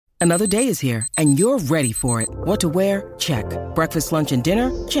Another day is here, and you're ready for it. What to wear? Check. Breakfast, lunch, and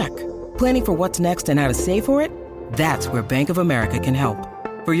dinner? Check. Planning for what's next and how to save for it? That's where Bank of America can help.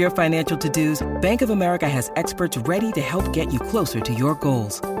 For your financial to-dos, Bank of America has experts ready to help get you closer to your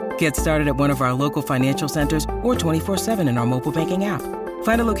goals. Get started at one of our local financial centers or 24/7 in our mobile banking app.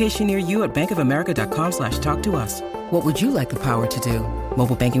 Find a location near you at bankofamerica.com/talktous. What would you like the power to do?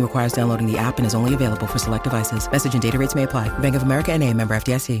 Mobile banking requires downloading the app and is only available for select devices. Message and data rates may apply. Bank of America N.A., member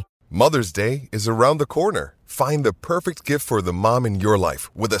FDIC. Mother's Day is around the corner. Find the perfect gift for the mom in your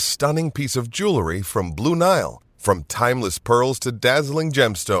life with a stunning piece of jewelry from Blue Nile. From timeless pearls to dazzling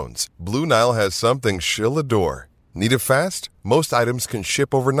gemstones, Blue Nile has something she'll adore. Need it fast? Most items can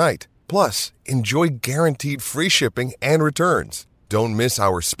ship overnight. Plus, enjoy guaranteed free shipping and returns. Don't miss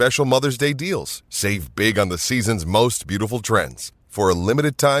our special Mother's Day deals. Save big on the season's most beautiful trends. For a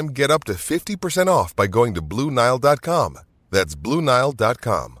limited time, get up to 50% off by going to BlueNile.com. That's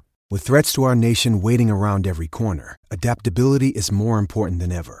BlueNile.com. With threats to our nation waiting around every corner, adaptability is more important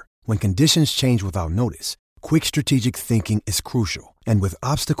than ever. When conditions change without notice, quick strategic thinking is crucial. And with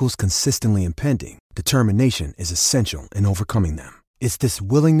obstacles consistently impending, determination is essential in overcoming them. It's this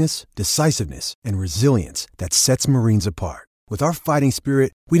willingness, decisiveness, and resilience that sets Marines apart. With our fighting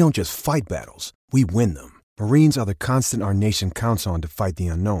spirit, we don't just fight battles, we win them. Marines are the constant our nation counts on to fight the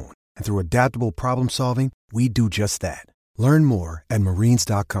unknown. And through adaptable problem solving, we do just that. Learn more at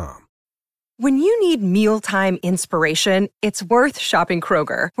marines.com. When you need mealtime inspiration, it's worth shopping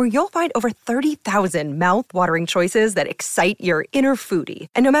Kroger, where you'll find over 30,000 mouth-watering choices that excite your inner foodie.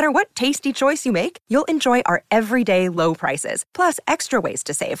 And no matter what tasty choice you make, you'll enjoy our everyday low prices, plus extra ways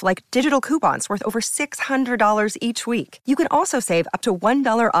to save, like digital coupons worth over $600 each week. You can also save up to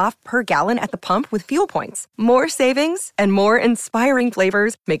 $1 off per gallon at the pump with fuel points. More savings and more inspiring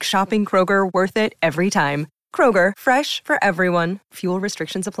flavors make shopping Kroger worth it every time. Kroger, fresh for everyone. Fuel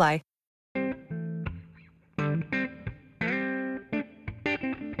restrictions apply.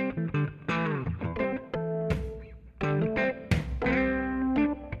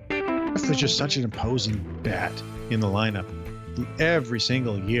 Was just such an imposing bat in the lineup every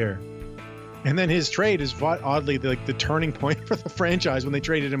single year. And then his trade is oddly the turning point for the franchise when they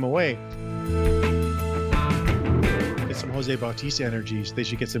traded him away. Get some Jose Bautista energies. They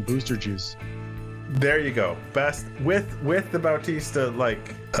should get some booster juice. There you go. Best with the Bautista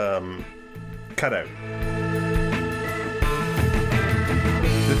cutout.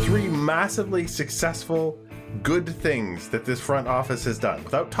 The three massively successful good things that this front office has done.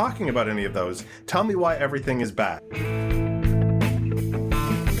 Without talking about any of those, tell me why everything is bad.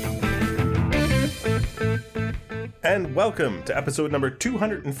 And welcome to episode number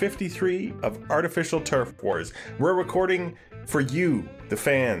 253 of Artificial Turf Wars. We're recording for you, the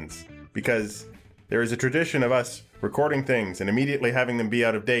fans, because there is a tradition of us recording things and immediately having them be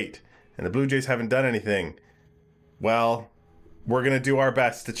out of date, and the Blue Jays haven't done anything. Well, we're going to do our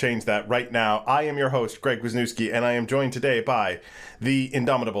best to change that right now. I am your host, Greg Wisniewski, and I am joined today by the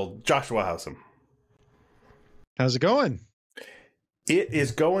indomitable Joshua Howsam. How's it going? It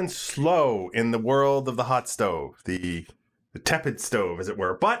is going slow in the world of the hot stove, the tepid stove, as it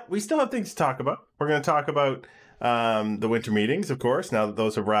were. But we still have things to talk about. We're going to talk about the winter meetings, of course, now that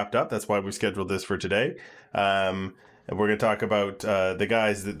those have wrapped up. That's why we scheduled this for today. And we're going to talk about the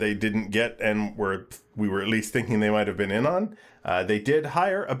guys that they didn't get and we were at least thinking they might have been in on. They did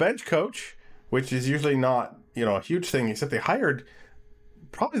hire a bench coach, which is usually not, a huge thing, except they hired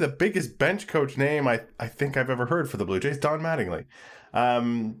probably the biggest bench coach name I think I've ever heard for the Blue Jays, Don Mattingly.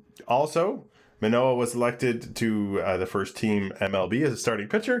 Also, Manoah was elected to the first team MLB as a starting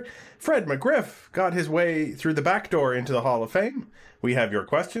pitcher. Fred McGriff got his way through the back door into the Hall of Fame. We have your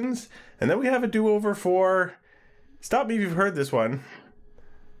questions. And then we have a do-over for, stop me if you've heard this one,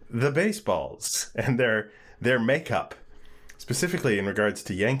 the baseballs and their makeup, specifically in regards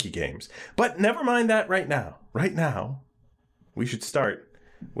to Yankee games. But never mind that right now. Right now, we should start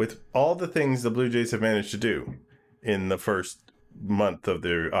with all the things the Blue Jays have managed to do in the first month of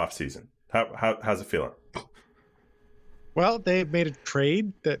their offseason. How's it feeling? Well, they made a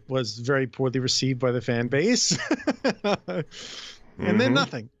trade that was very poorly received by the fan base. And then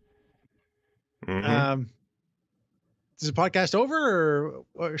nothing. Mm-hmm. Is the podcast over,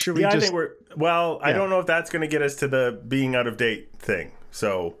 or should we just... I think we're... Well, yeah. I don't know if that's going to get us to the being out of date thing.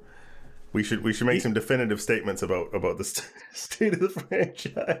 So we should make some definitive statements about the state of the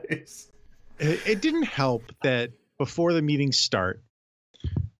franchise. It didn't help that before the meetings start,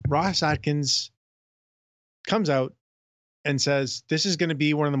 Ross Atkins comes out and says, this is going to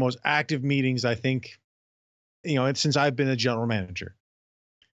be one of the most active meetings, I think, since I've been a general manager.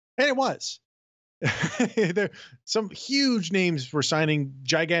 And it was. Some huge names were signing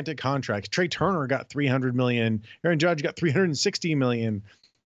gigantic contracts. Trey Turner got $300 million. Aaron Judge got $360 million.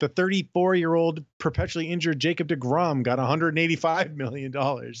 The 34-year-old perpetually injured Jacob deGrom got $185 million.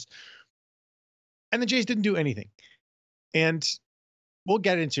 And the Jays didn't do anything. And we'll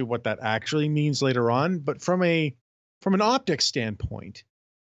get into what that actually means later on. But from an optics standpoint,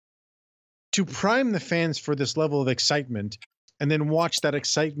 to prime the fans for this level of excitement and then watch that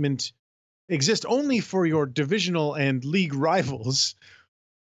excitement exist only for your divisional and league rivals,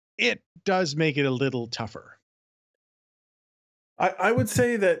 it does make it a little tougher. I would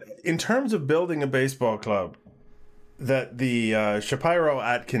say that in terms of building a baseball club, that the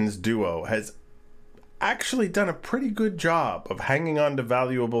Shapiro-Atkins duo has actually done a pretty good job of hanging on to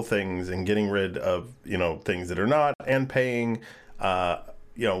valuable things and getting rid of, things that are not, and paying,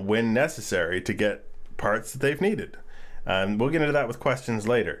 when necessary to get parts that they've needed. And we'll get into that with questions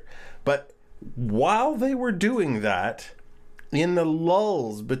later. But while they were doing that, in the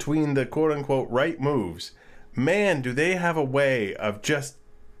lulls between the quote-unquote right moves, man, do they have a way of just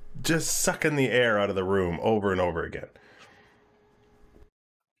sucking the air out of the room over and over again.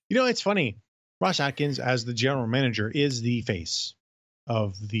 It's funny. Ross Atkins, as the general manager, is the face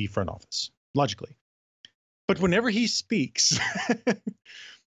of the front office, logically. But whenever he speaks,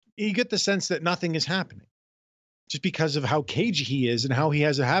 you get the sense that nothing is happening, just because of how cagey he is and how he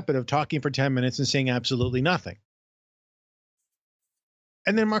has a habit of talking for 10 minutes and saying absolutely nothing.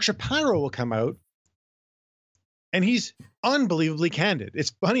 And then Mark Shapiro will come out, and he's unbelievably candid.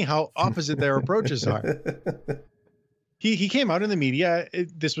 It's funny how opposite their approaches are. He came out in the media.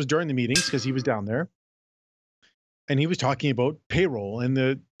 This was during the meetings because he was down there. And he was talking about payroll and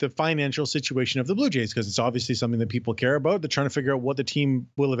the financial situation of the Blue Jays, because it's obviously something that people care about. They're trying to figure out what the team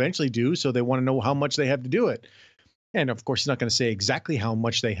will eventually do, so they want to know how much they have to do it. And of course, he's not going to say exactly how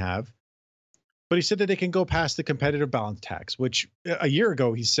much they have. But he said that they can go past the competitive balance tax, which a year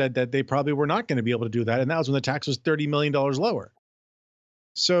ago he said that they probably were not going to be able to do that. And that was when the tax was $30 million lower.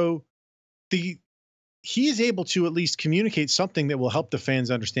 So he is able to at least communicate something that will help the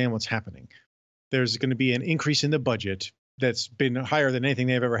fans understand what's happening. There's going to be an increase in the budget that's been higher than anything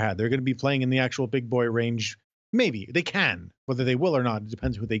they've ever had. They're going to be playing in the actual big boy range. Maybe they can, whether they will or not, it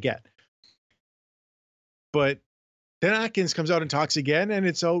depends who they get. But then Atkins comes out and talks again, and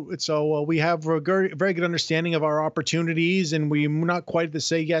it's we have a very good understanding of our opportunities, and we're not quite at the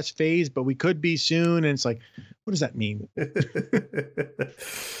say yes phase, but we could be soon. And it's like, what does that mean?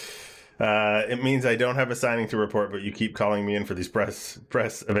 It means I don't have a signing to report, but you keep calling me in for these press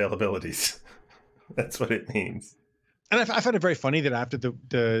availabilities. That's what it means. And I find it very funny that after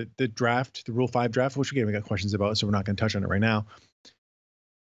the draft, the Rule 5 draft, which we got questions about, so we're not going to touch on it right now,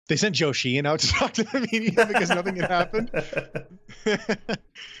 they sent Joe Sheehan out to talk to the media because nothing had happened.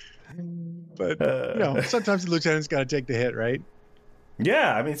 But sometimes the lieutenant's got to take the hit, right?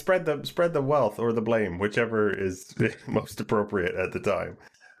 Yeah, I mean, spread the wealth or the blame, whichever is most appropriate at the time.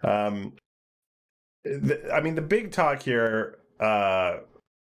 The big talk here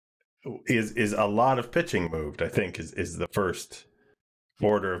is a lot of pitching moved. I think is the first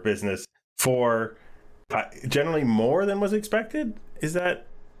order of business for generally more than was expected. Is that?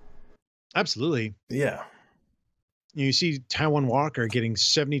 Absolutely. Yeah. You see Taijuan Walker getting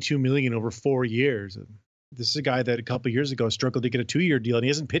 $72 million over 4 years. This is a guy that a couple of years ago struggled to get a 2-year deal, and he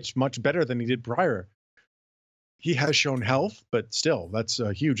hasn't pitched much better than he did prior. He has shown health, but still, that's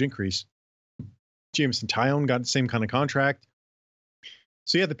a huge increase. Jameson Taillon got the same kind of contract.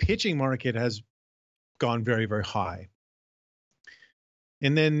 So yeah, the pitching market has gone very, very high.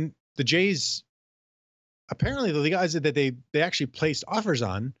 And then the Jays, apparently the guys that they actually placed offers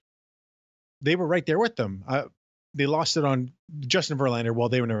on, they were right there with them. They lost it on Justin Verlander. Well,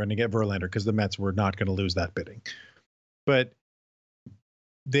 they were never going to get Verlander because the Mets were not going to lose that bidding. But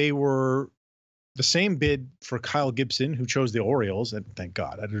they were the same bid for Kyle Gibson, who chose the Orioles. And thank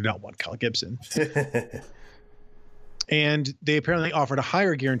God, I do not want Kyle Gibson. And they apparently offered a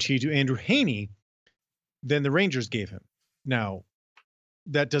higher guarantee to Andrew Heaney than the Rangers gave him. Now,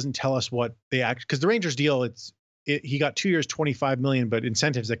 that doesn't tell us what they because the Rangers deal, he got 2 years, $25 million, but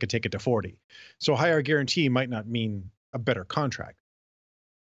incentives that could take it to 40. So a higher guarantee might not mean a better contract.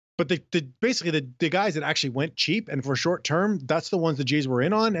 But basically the guys that actually went cheap and for short term, that's the ones the Jays were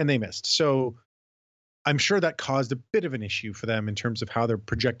in on and they missed. So I'm sure that caused a bit of an issue for them in terms of how they're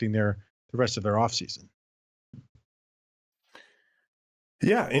projecting the rest of their offseason.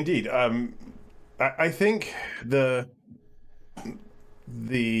 Yeah, indeed. I think the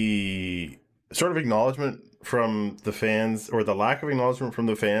sort of acknowledgement from the fans, or the lack of acknowledgement from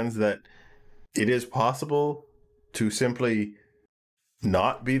the fans, that it is possible to simply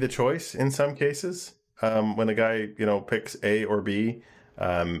not be the choice in some cases when a guy, picks A or B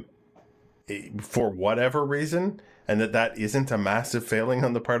for whatever reason, and that isn't a massive failing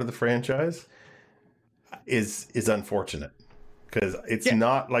on the part of the franchise is unfortunate. Because it's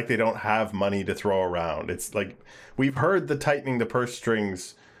not like they don't have money to throw around. It's like we've heard the tightening the purse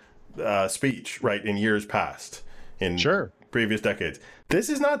strings speech, right, in years past, in previous decades. This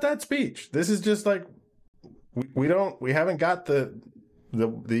is not that speech. This is just like we haven't got the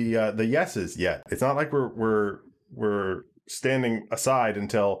yeses yet. It's not like we're standing aside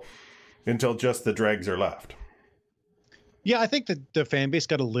until just the dregs are left. Yeah, I think that the fan base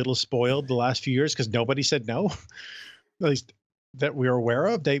got a little spoiled the last few years because nobody said no. At least that we are aware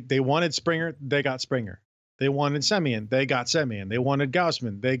of. They wanted Springer, they got Springer. They wanted Semien, they got Semien. They wanted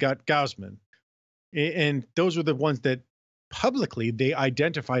Gaussman, they got Gaussman. And those were the ones that publicly they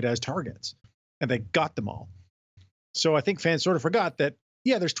identified as targets, and they got them all. So I think fans sort of forgot that,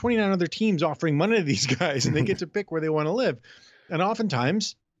 there's 29 other teams offering money to these guys, and they get to pick where they want to live. And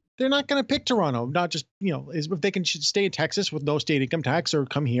oftentimes they're not going to pick Toronto, not just, if they can stay in Texas with no state income tax or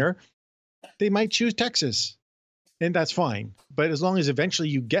come here, they might choose Texas. And that's fine. But as long as eventually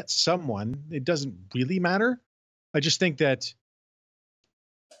you get someone, it doesn't really matter. I just think that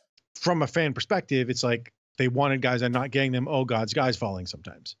from a fan perspective, it's like they wanted guys and not getting them. Oh, God, sky's falling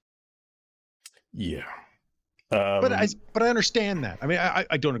sometimes. Yeah. But I understand that. I mean,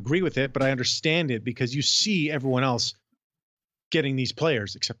 I don't agree with it, but I understand it because you see everyone else getting these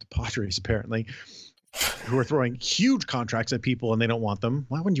players, except the Padres, apparently, who are throwing huge contracts at people and they don't want them.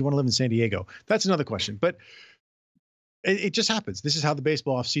 Why wouldn't you want to live in San Diego? That's another question. But it just happens. This is how the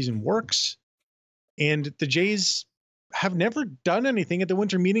baseball offseason works. And the Jays have never done anything at the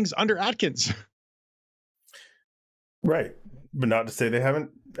winter meetings under Atkins. Right. But not to say they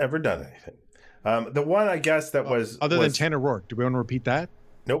haven't ever done anything. The one, I guess, that was... Other than Tanner Rourke. Do we want to repeat that?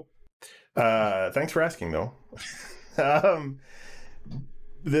 Nope. Thanks for asking, though.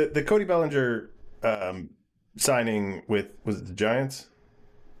 The Cody Bellinger signing with, was it the Giants?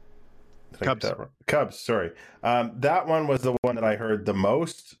 Cubs, sorry. That one was the one that I heard the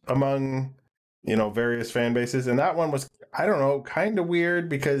most among, various fan bases. And that one was, I don't know, kind of weird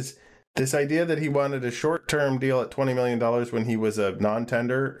because this idea that he wanted a short-term deal at $20 million when he was a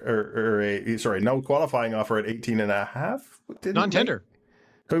non-tender no qualifying offer at 18.5. Non-tender.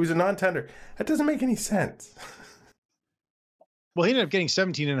 So he was a non-tender. That doesn't make any sense. Well, he ended up getting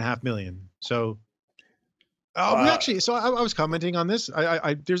 $17.5 million. So... I was commenting on this.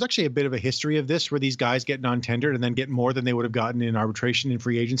 There's actually a bit of a history of this where these guys get non-tendered and then get more than they would have gotten in arbitration and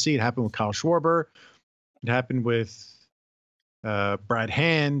free agency. It happened with Kyle Schwarber. It happened with Brad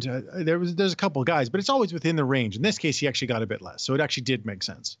Hand. There's a couple of guys, but it's always within the range. In this case, he actually got a bit less. So it actually did make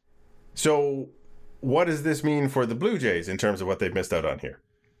sense. So what does this mean for the Blue Jays in terms of what they've missed out on here?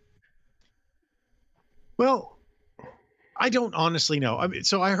 Well, I don't honestly know. I mean,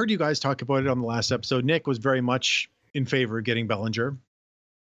 so I heard you guys talk about it on the last episode. Nick was very much in favor of getting Bellinger.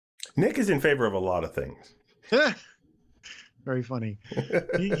 Nick is in favor of a lot of things. Very funny.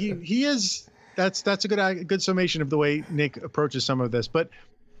 he is. That's a good summation of the way Nick approaches some of this. But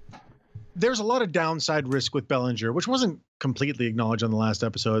there's a lot of downside risk with Bellinger, which wasn't completely acknowledged on the last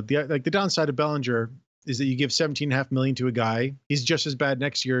episode. The downside of Bellinger is that you give $17.5 million to a guy. He's just as bad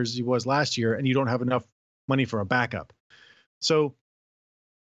next year as he was last year, and you don't have enough money for a backup. So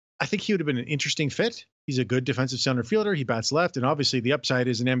I think he would have been an interesting fit. He's a good defensive center fielder. He bats left. And obviously the upside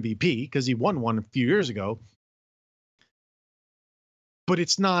is an MVP because he won one a few years ago. But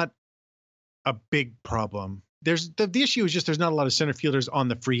it's not a big problem. The issue is just there's not a lot of center fielders on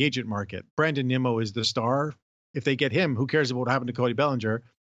the free agent market. Brandon Nimmo is the star. If they get him, who cares about what happened to Cody Bellinger?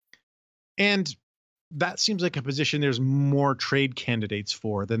 And that seems like a position there's more trade candidates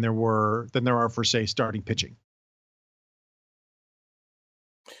for than there are for, say, starting pitching.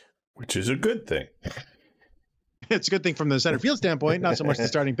 Which is a good thing. It's a good thing from the center field standpoint, not so much the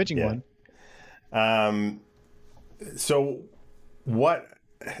starting pitching one. So what,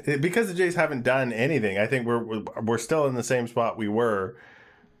 because the Jays haven't done anything, I think we're still in the same spot we were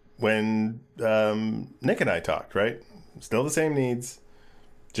when Nick and I talked, right? Still the same needs,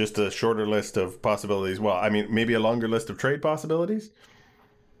 just a shorter list of possibilities. Well, I mean, maybe a longer list of trade possibilities?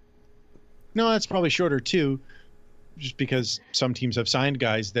 No, that's probably shorter too, just because some teams have signed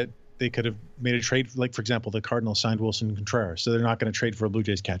guys that they could have made a trade. Like, for example, the Cardinals signed Wilson Contreras, so they're not going to trade for a Blue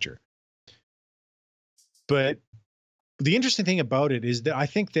Jays catcher. But the interesting thing about it is that I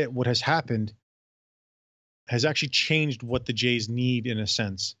think that what has happened has actually changed what the Jays need in a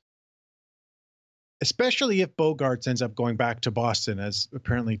sense. Especially if Bogaerts ends up going back to Boston, as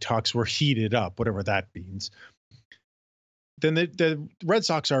apparently talks were heated up, whatever that means. then the Red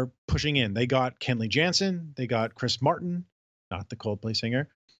Sox are pushing in. They got Kenley Jansen, they got Chris Martin, not the Coldplay singer,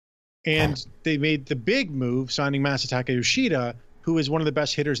 and they made the big move signing Masataka Yoshida, who is one of the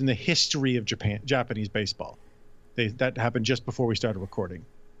best hitters in the history of Japanese baseball. That happened just before we started recording.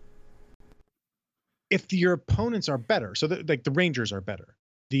 If your opponents are better, so like the Rangers are better,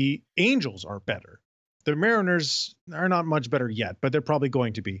 the Angels are better, the Mariners are not much better yet, but they're probably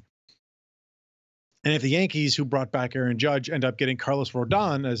going to be. And if the Yankees, who brought back Aaron Judge, end up getting Carlos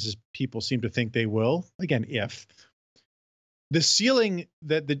Rodon, as people seem to think they will, again, if the ceiling,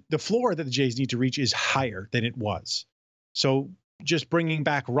 that the floor that the Jays need to reach is higher than it was. So just bringing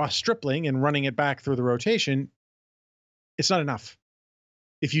back Ross Stripling and running it back through the rotation, it's not enough.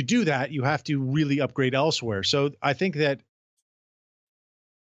 If you do that, you have to really upgrade elsewhere. So I think that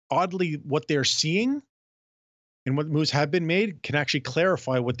oddly, what they're seeing and what moves have been made can actually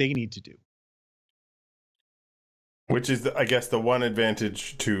clarify what they need to do. Which is, I guess, the one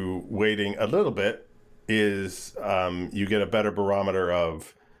advantage to waiting a little bit is you get a better barometer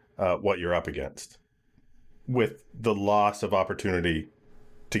of what you're up against with the loss of opportunity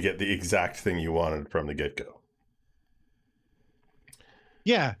to get the exact thing you wanted from the get-go.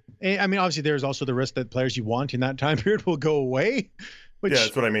 Yeah. I mean, obviously, there's also the risk that players you want in that time period will go away. Yeah,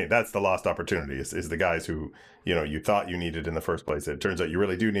 that's what I mean. That's the lost opportunity is the guys who, you thought you needed in the first place. It turns out you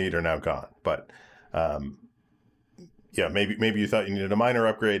really do need are now gone. But yeah, maybe you thought you needed a minor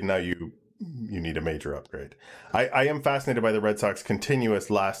upgrade, and now you need a major upgrade. I am fascinated by the Red Sox continuous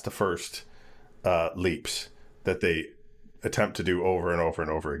last to first leaps that they attempt to do over and over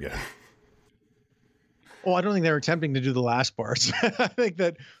and over again. Oh, I don't think they're attempting to do the last parts. I think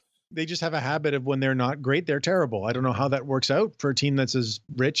that they just have a habit of when they're not great, they're terrible. I don't know how that works out for a team that's as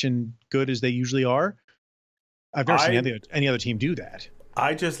rich and good as they usually are. I've never seen any other team do that.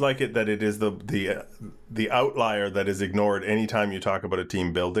 I just like it that it is the outlier that is ignored anytime you talk about a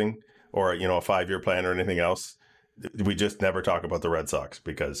team building or, a 5-year plan or anything else. We just never talk about the Red Sox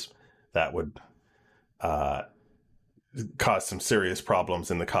because that would cause some serious problems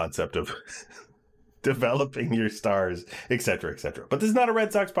in the concept of developing your stars, et cetera, et cetera. But this is not a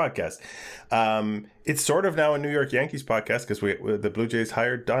Red Sox podcast. It's sort of now a New York Yankees podcast because the Blue Jays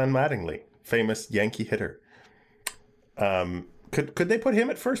hired Don Mattingly, famous Yankee hitter. Could they put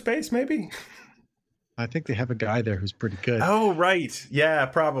him at first base, maybe? I think they have a guy there who's pretty good. Oh, right. Yeah,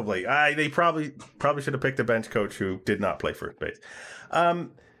 probably. They probably should have picked a bench coach who did not play first base.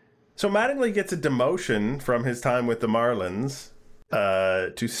 So Mattingly gets a demotion from his time with the Marlins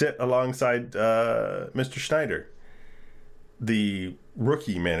to sit alongside Mr. Schneider, the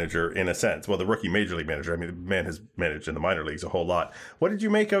rookie manager in a sense. Well, the rookie major league manager. I mean, the man has managed in the minor leagues a whole lot. What did you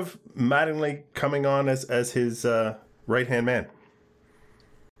make of Mattingly coming on as his right-hand man?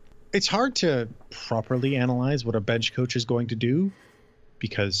 It's hard to properly analyze what a bench coach is going to do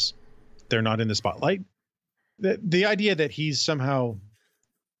because they're not in the spotlight. The idea that he's somehow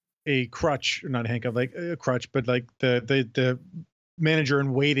a crutch, not a handcuff, like a crutch, but like the manager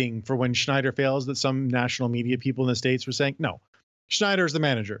in waiting for when Schneider fails, that some national media people in the States were saying, no, Schneider is the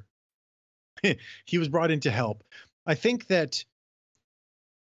manager. He was brought in to help. I think that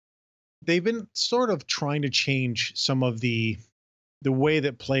they've been sort of trying to change some of the way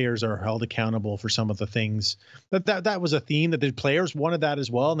that players are held accountable for some of the things. That was a theme that the players wanted that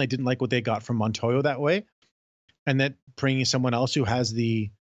as well, and they didn't like what they got from Montoyo that way. And that bringing someone else who has the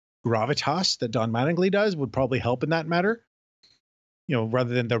gravitas that Don Mattingly does would probably help in that matter,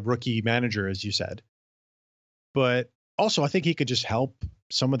 rather than the rookie manager, as you said. But also, I think he could just help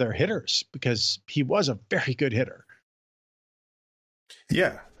some of their hitters because he was a very good hitter.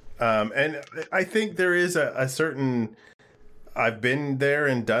 Yeah. And I think there is a certain, I've been there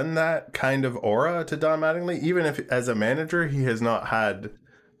and done that kind of aura to Don Mattingly, even if as a manager, he has not had,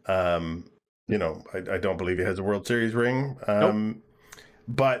 I don't believe he has a World Series ring. Nope.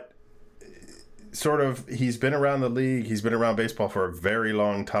 But sort of, he's been around the league. He's been around baseball for a very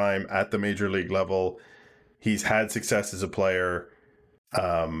long time at the major league level. He's had success as a player.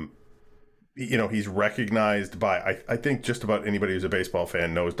 He's recognized by, I think just about anybody who's a baseball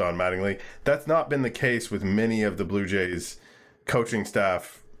fan knows Don Mattingly. That's not been the case with many of the Blue Jays coaching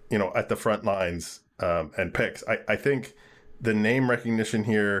staff, at the front lines and picks. I think the name recognition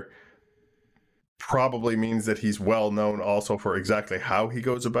here probably means that he's well known also for exactly how he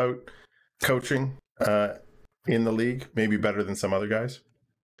goes about coaching in the league, maybe better than some other guys.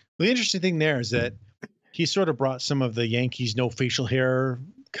 Well, the interesting thing there is that he sort of brought some of the Yankees no facial hair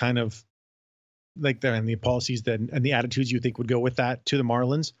kind of like the policies and the attitudes you think would go with that to the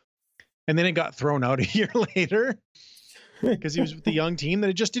Marlins. And then it got thrown out a year later because he was with the young team that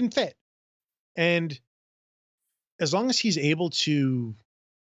it just didn't fit. And as long as he's able to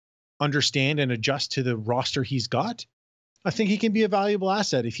understand and adjust to the roster he's got, I think he can be a valuable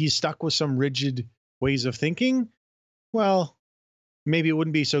asset. If he's stuck with some rigid ways of thinking, well, maybe it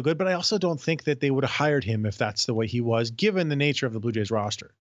wouldn't be so good. But I also don't think that they would have hired him if that's the way he was, given the nature of the Blue Jays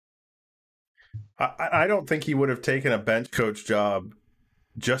roster. I don't think he would have taken a bench coach job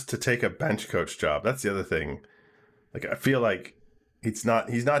just to take a bench coach job. That's the other thing. Like, I feel like he's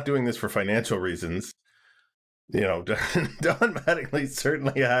not doing this for financial reasons. You know, Don Mattingly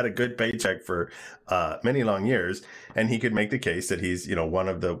certainly had a good paycheck for many long years, and he could make the case that he's, you know, one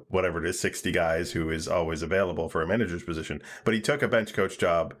of the, whatever it is, 60 guys who is always available for a manager's position. But he took a bench coach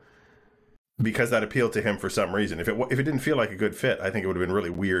job because that appealed to him for some reason. If it didn't feel like a good fit, I think it would have been really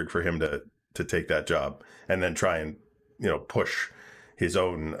weird for him to take that job and then try and, you know, push his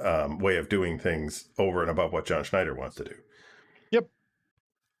own way of doing things over and above what John Schneider wants to do. Yep.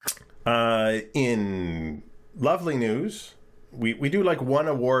 In lovely news, we do like one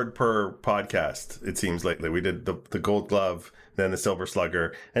award per podcast, it seems lately. We did the Gold Glove, then the Silver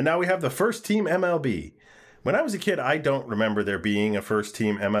Slugger, and now we have the First Team MLB. When I was a kid, I don't remember there being a First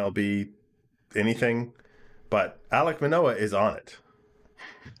Team MLB anything, but Alek Manoah is on it.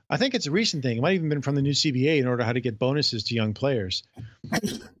 I think it's a recent thing. It might have even been from the new CBA in order how to get bonuses to young players.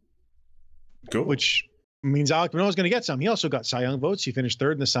 Cool. Which means Alek Manoah is going to get some. He also got Cy Young votes. He finished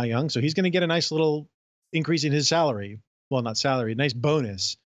third in the Cy Young, so he's going to get a nice little increase in his salary. Well, not salary, nice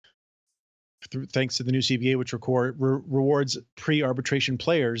bonus. Thanks to the new CBA, which rewards pre-arbitration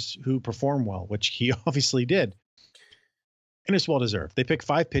players who perform well, which he obviously did. And it's well-deserved. They picked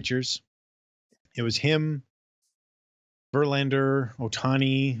 5 pitchers. It was him, Verlander,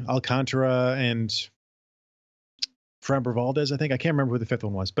 Ohtani, Alcantara, and Framber Valdez, I think. I can't remember who the 5th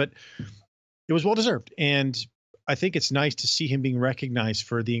one was, but it was well-deserved. And I think it's nice to see him being recognized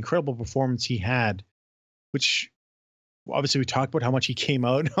for the incredible performance he had, which obviously we talked about how much he came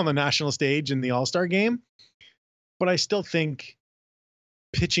out on the national stage in the All-Star game. But I still think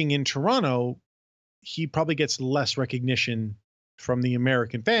pitching in Toronto, he probably gets less recognition from the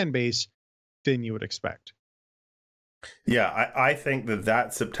American fan base than you would expect. Yeah, I think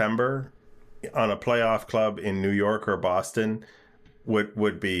that September on a playoff club in New York or Boston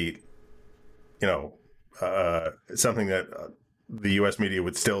would be, you know, something that the U.S. media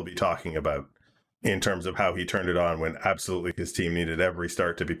would still be talking about in terms of how he turned it on when absolutely his team needed every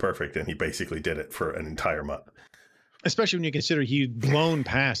start to be perfect, and he basically did it for an entire month. Especially when you consider he'd blown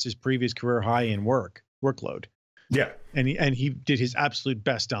past his previous career high in workload. Yeah. And he did his absolute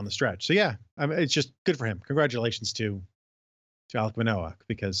best down the stretch. So yeah, it's just good for him. Congratulations to Alek Manoah,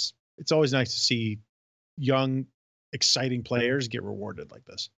 because it's always nice to see young, exciting players get rewarded like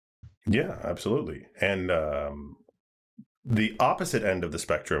this. Yeah, absolutely. And the opposite end of the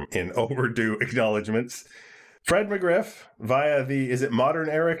spectrum in overdue acknowledgments, Fred McGriff via is it Modern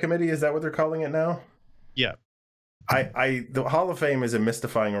Era Committee? Is that what they're calling it now? Yeah. The Hall of Fame is a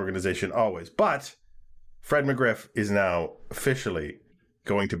mystifying organization always, but Fred McGriff is now officially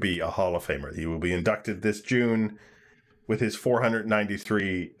going to be a Hall of Famer. He will be inducted this June with his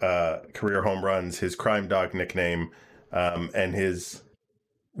 493 career home runs, his crime dog nickname, and his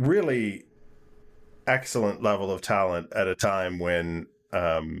really excellent level of talent at a time when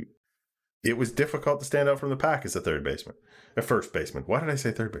it was difficult to stand out from the pack as a first baseman. Why did I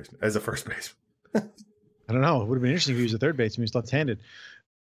say third baseman? As a first baseman. I don't know. It would have been interesting if he was a third baseman. He's left-handed.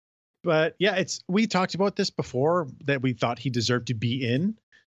 But yeah, we talked about this before, that we thought he deserved to be in.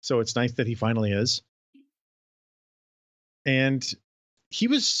 So it's nice that he finally is. And he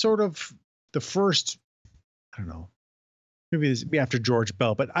was sort of the first, I don't know, maybe after George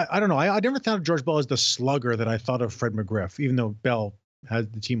Bell, but I don't know. I never thought of George Bell as the slugger that I thought of Fred McGriff, even though Bell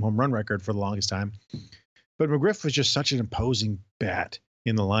had the team home run record for the longest time. But McGriff was just such an imposing bat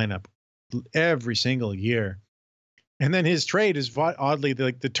in the lineup every single year. And then his trade is oddly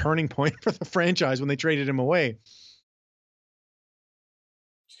the turning point for the franchise when they traded him away.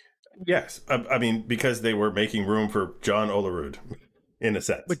 Yes. I mean, because they were making room for John Olerud, in a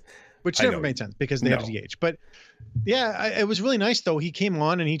sense. Which never made sense because they had a DH. But yeah, it was really nice, though. He came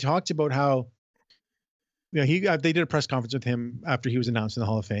on and he talked about how, you know, they did a press conference with him after he was announced in the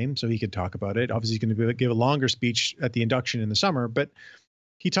Hall of Fame, so he could talk about it. Obviously, he's going to give a longer speech at the induction in the summer. But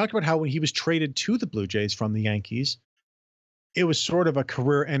he talked about how when he was traded to the Blue Jays from the Yankees, it was sort of a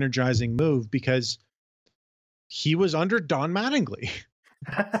career energizing move because he was under Don Mattingly,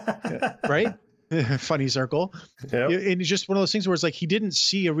 right? Funny circle. Yep. And it's just one of those things where it's like he didn't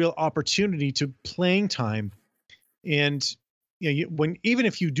see a real opportunity to playing time. And you know, even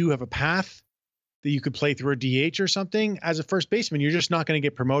if you do have a path that you could play through a DH or something as a first baseman, you're just not going to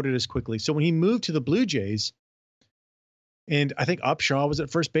get promoted as quickly. So when he moved to the Blue Jays, And I think Upshaw was at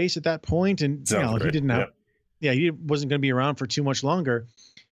first base at that point, and he didn't have, he wasn't going to be around for too much longer.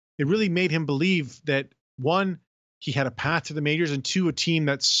 It really made him believe that, one, he had a path to the majors, and two, a team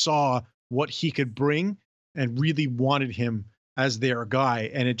that saw what he could bring and really wanted him as their guy,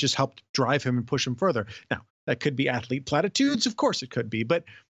 and it just helped drive him and push him further. Now, that could be athlete platitudes, of course it could be, but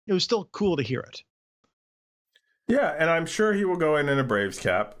it was still cool to hear it. Yeah, and I'm sure he will go in a Braves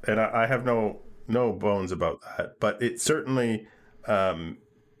cap, and I have no bones about that. But it certainly,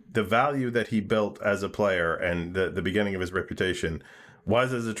 the value that he built as a player and the beginning of his reputation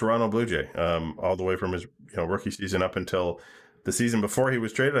was as a Toronto Blue Jay, all the way from his rookie season up until the season before he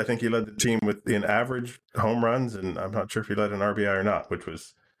was traded. I think he led the team in average home runs, and I'm not sure if he led an RBI or not, which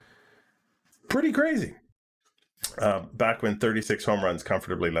was pretty crazy. Back when 36 home runs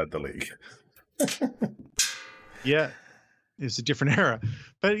comfortably led the league. Yeah, it's a different era.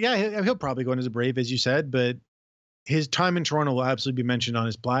 But yeah, he'll probably go in as a Brave, as you said, but his time in Toronto will absolutely be mentioned on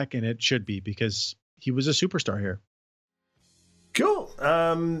his plaque, and it should be, because he was a superstar here. Cool.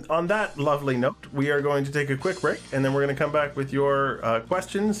 On that lovely note, we are going to take a quick break, and then we're going to come back with your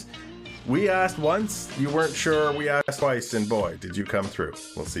questions. We asked once, you weren't sure, we asked twice, and boy, did you come through.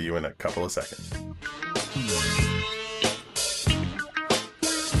 We'll see you in a couple of seconds.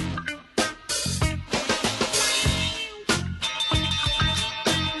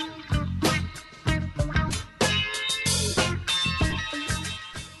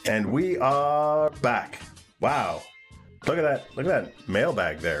 And we are back. Wow. Look at that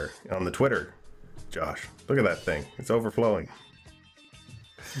mailbag there on the Twitter, Josh. Look at that thing. It's overflowing.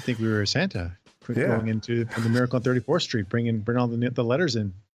 I think we were Santa going into the Miracle on 34th Street, bring all the letters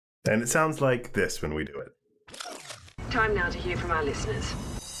in. And it sounds like this when we do it. Time now to hear from our listeners.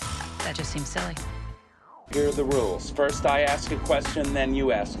 That just seems silly. Here are the rules. First I ask a question, then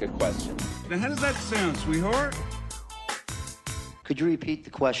you ask a question. Now how does that sound, sweetheart? Could you repeat the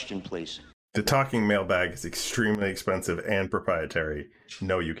question, please? The talking mailbag is extremely expensive and proprietary.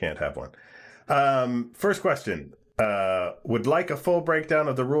 No, you can't have one. First question. Would like a full breakdown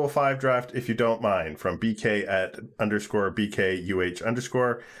of the Rule 5 draft if you don't mind, from BK at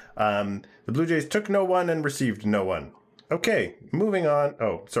 _BKUH_. The Blue Jays took no one and received no one. Okay, moving on.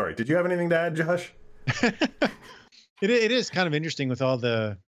 Oh, sorry. Did you have anything to add, Josh? It is kind of interesting with all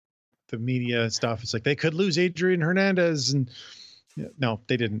the media stuff. It's like they could lose Adrian Hernandez, and no,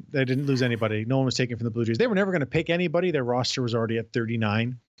 they didn't. They didn't lose anybody. No one was taken from the Blue Jays. They were never going to pick anybody. Their roster was already at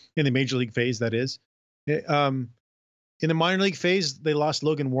 39 in the major league phase, that is. In the minor league phase, they lost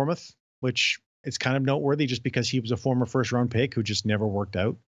Logan Warmoth, which is kind of noteworthy just because he was a former first-round pick who just never worked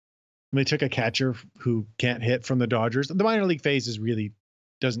out. And they took a catcher who can't hit from the Dodgers. The minor league phase is really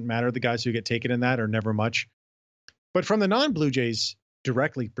doesn't matter. The guys who get taken in that are never much. But from the non-Blue Jays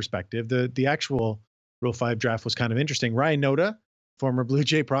directly perspective, the actual Rule 5 draft was kind of interesting. Ryan Noda, former Blue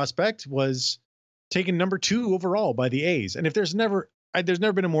Jay prospect, was taken number 2 overall by the A's. And if there's never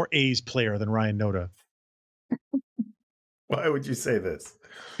been a more A's player than Ryan Noda. Why would you say this?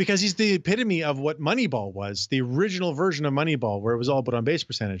 Because he's the epitome of what Moneyball was, the original version of Moneyball, where it was all about on-base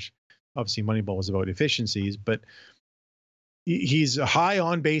percentage. Obviously, Moneyball was about efficiencies, but he's a high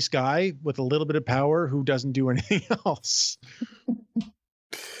on-base guy with a little bit of power who doesn't do anything else.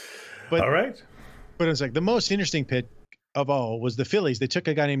 All right. But it's like the most interesting pick of all was the Phillies. They took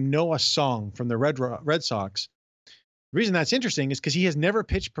a guy named Noah Song from the Red Sox. The reason that's interesting is because he has never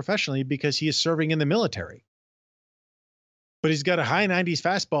pitched professionally because he is serving in the military. But he's got a high 90s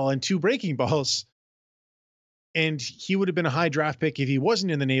fastball and 2 breaking balls. And he would have been a high draft pick if he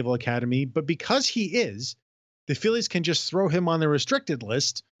wasn't in the Naval Academy. But because he is, the Phillies can just throw him on the restricted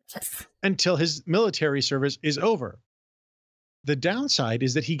list until his military service is over. The downside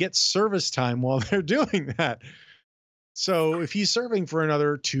is that he gets service time while they're doing that. So if he's serving for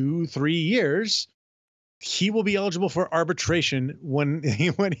another 2-3 years, he will be eligible for arbitration when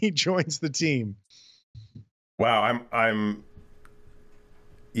he joins the team. Wow,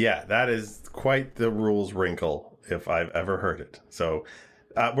 yeah, that is quite the rules wrinkle if I've ever heard it. So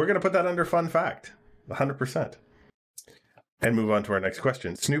we're going to put that under fun fact, 100%. And move on to our next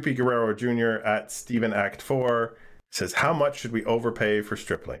question. Snoopy Guerrero Jr. at Stephen Act 4 says, how much should we overpay for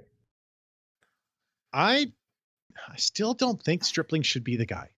Stripling? I still don't think Stripling should be the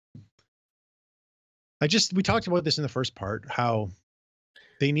guy. We talked about this in the first part, how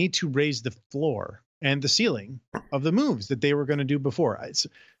they need to raise the floor and the ceiling of the moves that they were going to do before.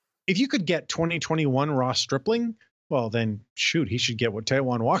 If you could get 2021 Ross Stripling, well, then shoot, he should get what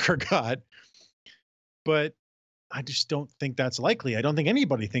Taijuan Walker got. But I just don't think that's likely. I don't think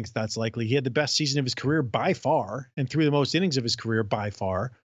anybody thinks that's likely. He had the best season of his career by far and threw the most innings of his career by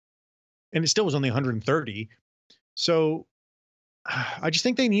far. And it still was only 130. So I just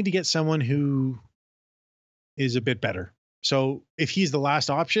think they need to get someone who is a bit better. So if he's the last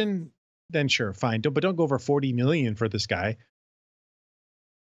option, then sure, fine. But don't go over 40 million for this guy.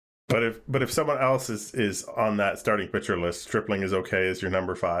 But if someone else is on that starting pitcher list, Stripling is okay as your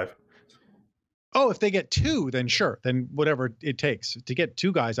number 5. Oh, if they get 2, then sure. Then whatever it takes to get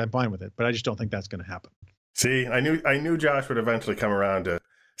 2 guys, I'm fine with it. But I just don't think that's going to happen. See, I knew Josh would eventually come around to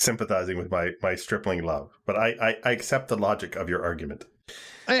sympathizing with my Stripling love, but I accept the logic of your argument.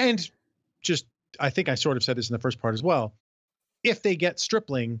 And just, I think I sort of said this in the first part as well. If they get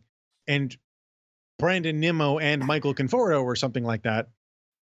Stripling and Brandon Nimmo and Michael Conforto or something like that,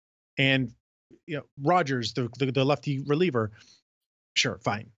 and Rogers, the lefty reliever, sure,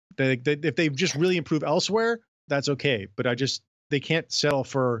 fine. If they just really improve elsewhere, that's okay. But they can't settle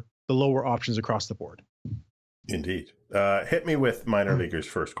for the lower options across the board. Indeed. Hit me with minor leaguers'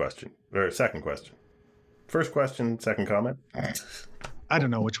 first question or second question. First question, second comment. I don't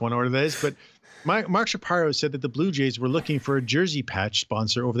know which one order that is, but Mark Shapiro said that the Blue Jays were looking for a jersey patch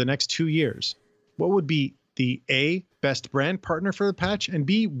sponsor over the next 2 years. What would be the A, best brand partner for the patch, and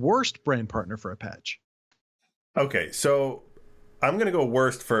B, worst brand partner for a patch? Okay, so I'm going to go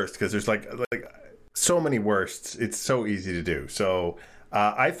worst first because there's like so many worsts. It's so easy to do. So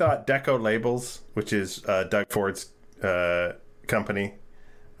I thought Deco Labels, which is Doug Ford's company,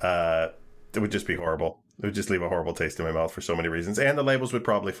 it would just be horrible. It would just leave a horrible taste in my mouth for so many reasons. And the labels would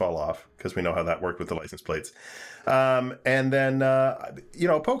probably fall off because we know how that worked with the license plates. And then,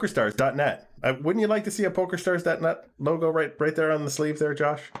 PokerStars.net. Wouldn't you like to see a PokerStars.net logo right there on the sleeve there,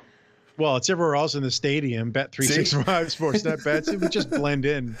 Josh? Well, it's everywhere else in the stadium. Bet365 Sportsnet bets. It would just blend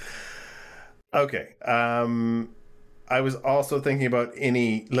in. Okay. I was also thinking about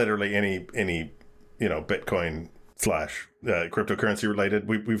literally any Bitcoin / cryptocurrency related.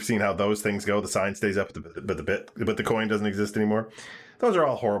 We've seen how those things go. The sign stays up, but the coin doesn't exist anymore. Those are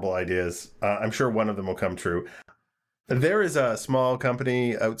all horrible ideas. I'm sure one of them will come true. There is a small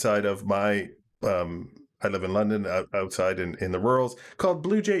company outside of my, I live in London, outside in the rurals, called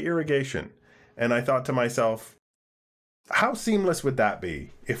Blue Jay Irrigation. And I thought to myself, how seamless would that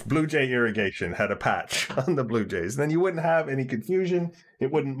be if Blue Jay Irrigation had a patch on the Blue Jays? Then you wouldn't have any confusion.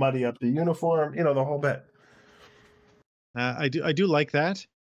 It wouldn't muddy up the uniform, the whole bit. I do like that.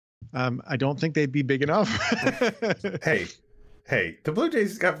 I don't think they'd be big enough. Hey, the Blue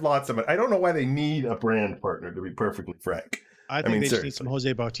Jays have lots of it. I don't know why they need a brand partner, to be perfectly frank. I think they just need some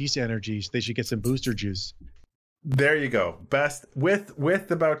Jose Bautista energy. They should get some booster juice. There you go. Best with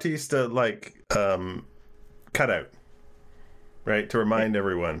the Bautista cutout, right? To remind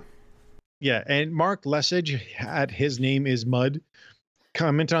everyone. Yeah, and Mark Lesage at His Name Is Mud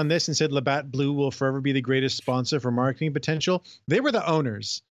commented on this and said Labatt Blue will forever be the greatest sponsor for marketing potential. They were the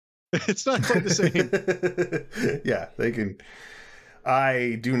owners. It's not quite the same. Yeah, they can.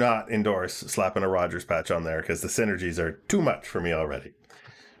 I do not endorse slapping a Rogers patch on there because the synergies are too much for me already.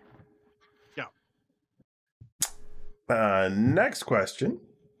 Yeah. Next question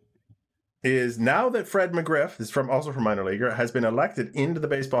is, now that Fred McGriff, this is also from minor leaguer, has been elected into the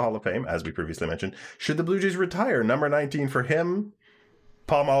Baseball Hall of Fame, as we previously mentioned, should the Blue Jays retire number 19 for him,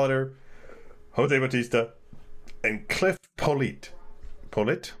 Paul Molitor, Jose Bautista, and Cliff Polite?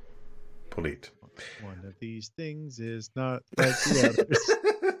 Polite? One of these things is not like the others.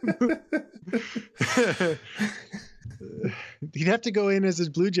 He'd have to go in as his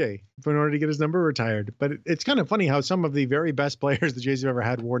Blue Jay in order to get his number retired. But it's kind of funny how some of the very best players the Jays have ever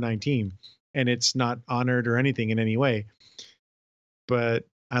had wore 19, and it's not honored or anything in any way. But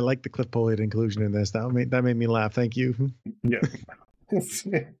I like the Cliff Polite inclusion in this. That made me laugh. Thank you. Yeah.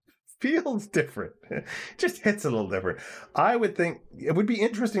 Feels different. Just hits a little different. I would think it would be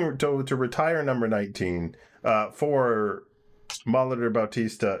interesting to retire number 19 for Molitor,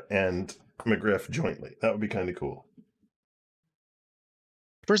 Bautista, and McGriff jointly. That would be kind of cool.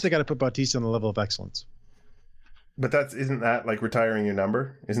 First, they got to put Bautista on the level of excellence. But isn't that like retiring your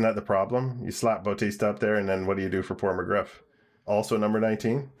number? Isn't that the problem? You slap Bautista up there, and then what do you do for poor McGriff? Also number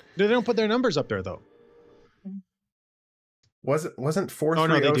 19? They don't put their numbers up there, though. Wasn't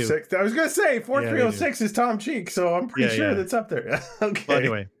 4306? I was going to say 4306 is Tom Cheek, so I'm pretty sure that's up there. Okay. Well,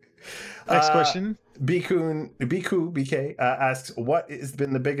 anyway, next question. BK asks, what has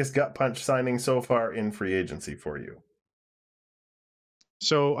been the biggest gut punch signing so far in free agency for you?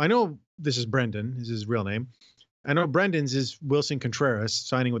 So I know this is Brendan, is his real name. I know Brendan's is Wilson Contreras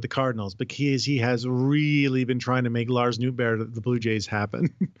signing with the Cardinals because he has really been trying to make Lars Nootbaar, the Blue Jays, happen.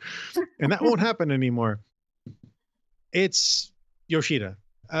 And that won't happen anymore. It's Yoshida,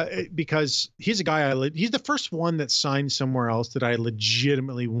 because he's a guy he's the first one that signed somewhere else that I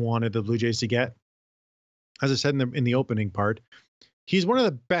legitimately wanted the Blue Jays to get. As I said in the opening part, He's one of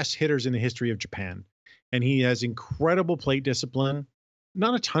the best hitters in the history of Japan, and he has incredible plate discipline.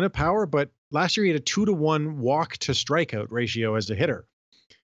 Not a ton of power, but last year he had a 2-to-1 walk to strikeout ratio as a hitter,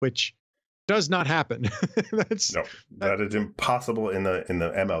 which does not happen. That is impossible in the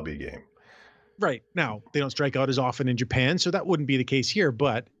MLB game. Right. Now, they don't strike out as often in Japan, so that wouldn't be the case here,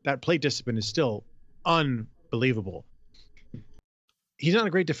 but that plate discipline is still unbelievable. He's not a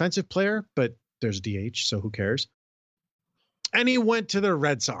great defensive player, but there's DH, so who cares? And he went to the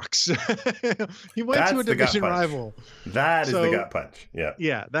Red Sox. He went to a division rival. That is the gut punch. Yeah.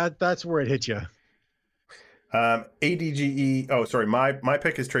 Yeah, that's where it hit you. ADGE. Oh, sorry. My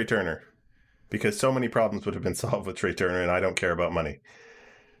pick is Trey Turner, because so many problems would have been solved with Trey Turner, and I don't care about money.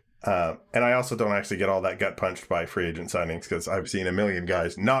 And I also don't actually get all that gut punched by free agent signings, because I've seen a million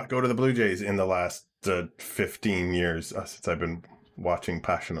guys not go to the Blue Jays in the last 15 years since I've been watching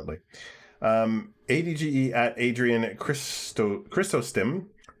passionately. ADGE at Adrian Christostim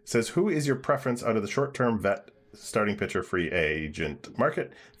says, who is your preference out of the short-term vet starting pitcher free agent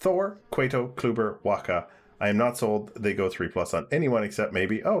market? Thor, Cueto, Kluber, Waka. I am not sold they go 3+ on anyone except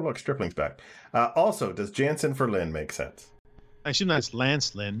maybe, oh, look, Stripling's back. Also, does Jansen for Lynn make sense? I assume that's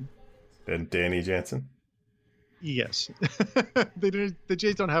Lance Lynn. And Danny Jansen? Yes. The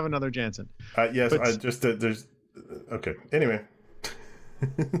Jays don't have another Jansen. Yes, but, there's... Okay, anyway.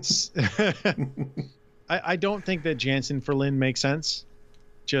 I don't think that Jansen for Lynn makes sense,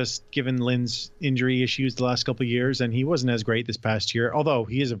 just given Lynn's injury issues the last couple of years, and he wasn't as great this past year, although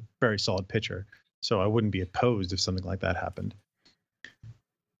he is a very solid pitcher, so I wouldn't be opposed if something like that happened.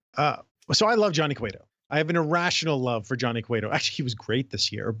 So I love Johnny Cueto. I have an irrational love for Johnny Cueto. Actually, he was great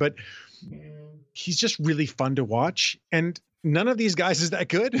this year, but he's just really fun to watch, and none of these guys is that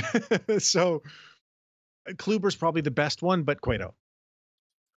good. So Kluber's probably the best one, but Cueto.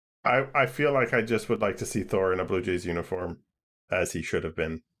 I feel like I just would like to see Thor in a Blue Jays uniform, as he should have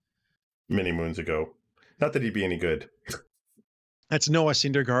been many moons ago. Not that he'd be any good. That's Noah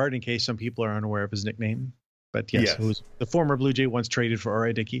Syndergaard, in case some people are unaware of his nickname. But yes. Who's the former Blue Jay once traded for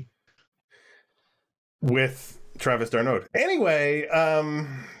R.I. Dickey. With Travis d'Arnaud. Anyway,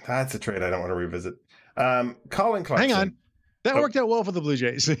 that's a trade I don't want to revisit. Colin Clarkson. Hang on. That worked out well for the Blue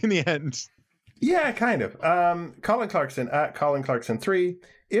Jays in the end. Yeah, kind of. Colin Clarkson at Colin Clarkson 3.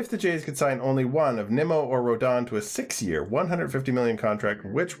 If the Jays could sign only one of Nimmo or Rodon to a 6-year, $150 million contract,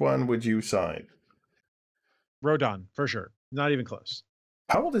 which one would you sign? Rodon, for sure. Not even close.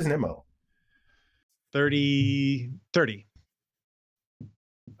 How old is Nimmo? 30.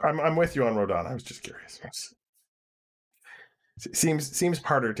 I'm with you on Rodon. I was just curious. Seems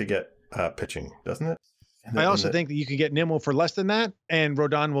harder to get pitching, doesn't it? I also think that you can get Nimmo for less than that, and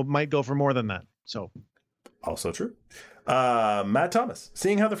Rodon might go for more than that. So, also true. Matt Thomas,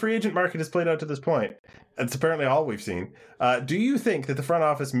 seeing how the free agent market has played out to this point, it's apparently all we've seen. Do you think that the front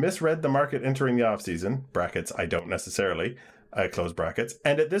office misread the market entering the offseason? Brackets, I don't necessarily. Close brackets.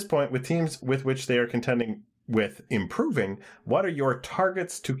 And at this point, with teams with which they are contending with improving, what are your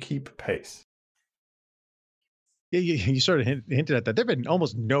targets to keep pace? Yeah, you sort of hinted at that. There have been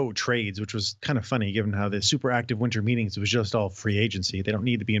almost no trades, which was kind of funny given how the super active winter meetings, it was just all free agency. They don't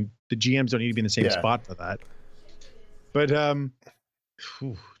need to be the GMs don't need to be in the same spot for that. But,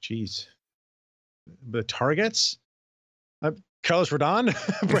 geez. The targets? Carlos Rodon?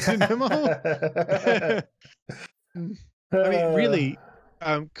 Brandon Nimmo? I mean, really,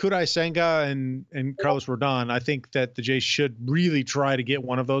 Kudai Senga and Carlos Rodon, I think that the Jays should really try to get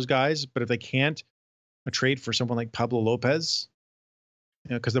one of those guys. But if they can't, a trade for someone like Pablo Lopez,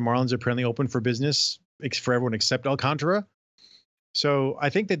 because the Marlins are apparently open for business for everyone except Alcantara. So I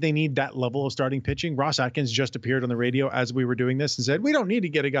think that they need that level of starting pitching. Ross Atkins just appeared on the radio as we were doing this and said, we don't need to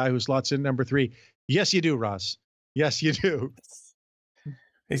get a guy who slots in number 3. Yes, you do, Ross. Yes, you do.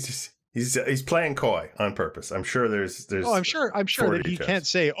 He's playing coy on purpose. I'm sure there's I'm sure that he can't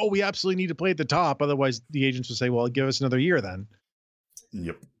say, oh, we absolutely need to play at the top. Otherwise the agents will say, well, give us another year then.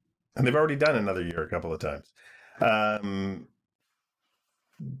 Yep. And they've already done another year a couple of times.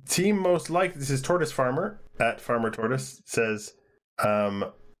 Team most likely, this is Tortoise Farmer at Farmer Tortoise, says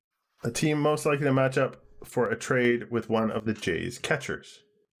a team most likely to match up for a trade with one of the Jays catchers.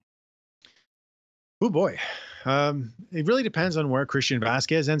 Oh boy. It really depends on where Christian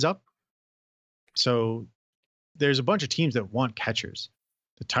Vasquez ends up. So there's a bunch of teams that want catchers.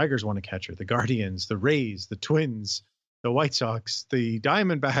 The Tigers want a catcher, the Guardians, the Rays, the Twins, the White Sox, the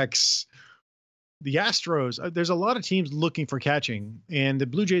Diamondbacks, the Astros. There's a lot of teams looking for catching, and the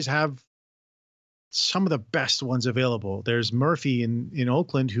Blue Jays have some of the best ones available. There's Murphy in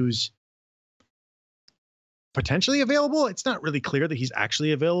Oakland, who's potentially available. It's not really clear that he's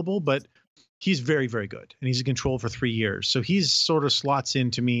actually available, but he's very, very good, and he's in control for 3 years. So he's sort of slots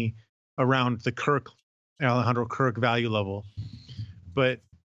into me around the Alejandro Kirk value level. But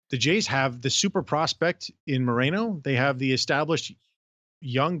the Jays have the super prospect in Moreno. They have the established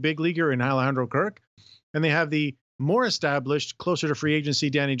young big leaguer in Alejandro Kirk, and they have the more established, closer to free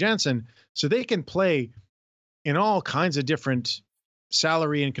agency, Danny Jansen. So they can play in all kinds of different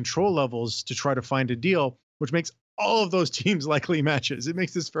salary and control levels to try to find a deal, which makes all of those teams likely matches. It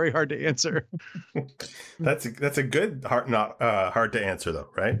makes this very hard to answer. That's a good hard to answer though,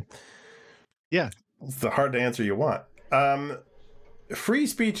 right? Yeah. It's the hard to answer you want. Free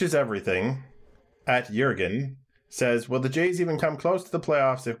speech is everything at Jurgen says, will the Jays even come close to the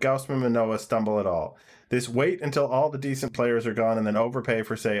playoffs if Gausman and Manoah stumble at all? This wait until all the decent players are gone and then overpay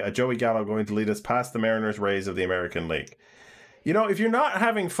for, say, a Joey Gallo going to lead us past the Mariners Rays of the American League. You know, if you're not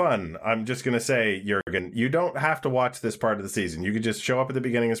having fun, I'm just going to say, Jurgen, you don't have to watch this part of the season. You could just show up at the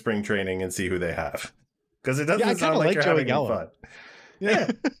beginning of spring training and see who they have. Because it doesn't sound like you're having any fun. Yeah.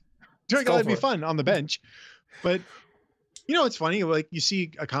 Joey Gallo would be fun on the bench. But, you know, it's funny. Like, you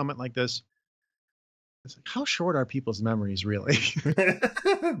see a comment like this. It's like, how short are people's memories, really?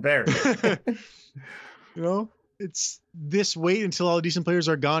 Very. You know, it's this wait until all the decent players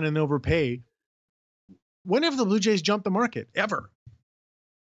are gone and overpay. When have the Blue Jays jumped the market ever?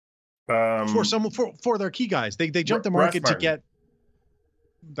 For their key guys, they jumped the market to get.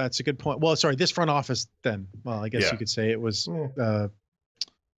 That's a good point. Well, sorry, this front office then. Well, I guess you could say it was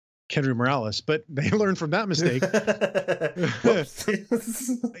Kendry Morales, but they learned from that mistake.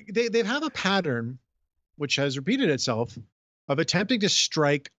 They have a pattern which has repeated itself of attempting to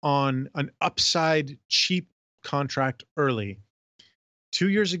strike on an upside cheap contract early. 2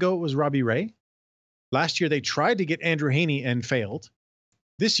 years ago, it was Robbie Ray. Last year, they tried to get Andrew Heaney and failed.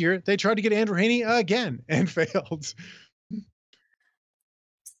 This year, they tried to get Andrew Heaney again and failed.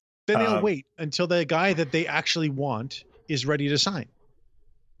 Then they'll wait until the guy that they actually want is ready to sign.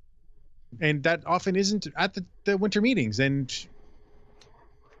 And that often isn't at the winter meetings. And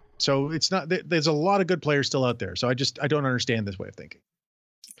so it's not, there's a lot of good players still out there. So I don't understand this way of thinking.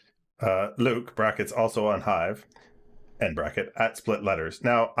 Luke, brackets, also on Hive, end bracket, at Split Letters.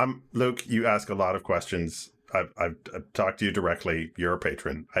 Now, Luke, you ask a lot of questions. I've talked to you directly. You're a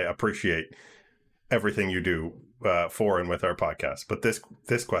patron. I appreciate everything you do for and with our podcast. But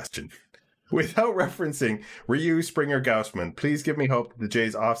this question, without referencing Ryu, Springer, Gausman, please give me hope that the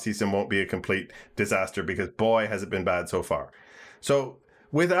Jays offseason won't be a complete disaster, because boy, has it been bad so far. So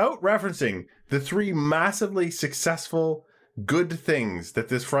without referencing the three massively successful good things that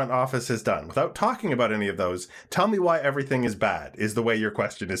this front office has done, without talking about any of those, tell me why everything is bad, is the way your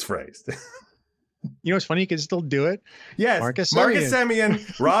question is phrased. You know what's funny? You can still do it. Yes. Marcus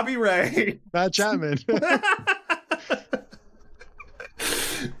Semien, Robbie Ray. Matt Chapman.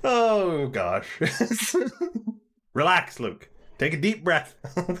 Oh, gosh. Relax, Luke. Take a deep breath.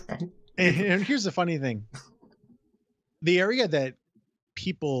 And here's the funny thing. The area that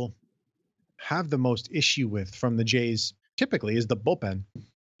people have the most issue with from the Jays typically is the bullpen.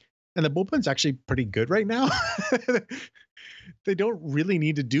 And the bullpen's actually pretty good right now. They don't really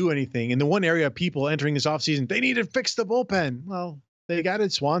need to do anything. In the one area, people entering this offseason, they need to fix the bullpen. Well, they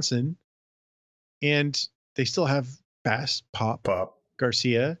added Swanson, and they still have Bass, Pop,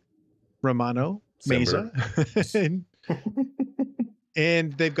 Garcia, Romano, Mesa.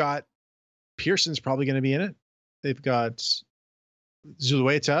 and they've got Pearson's probably going to be in it. They've got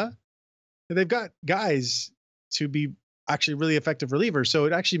Zulueta. They've got guys to be actually really effective relievers. So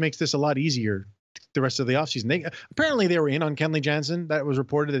it actually makes this a lot easier the rest of the offseason. Apparently they were in on Kenley Jansen. That was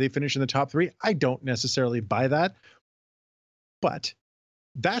reported that they finished in the top 3. I don't necessarily buy that, but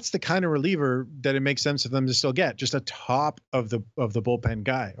that's the kind of reliever that it makes sense for them to still get, just a top of the bullpen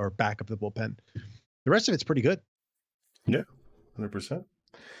guy, or back of the bullpen. The rest of it's pretty good. Yeah, 100%.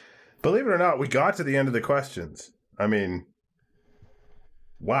 Believe it or not, we got to the end of the questions. I mean,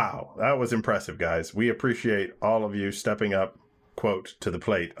 wow, that was impressive, guys. We appreciate all of you stepping up, quote, to the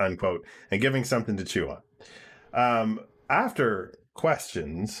plate, unquote, and giving something to chew on. After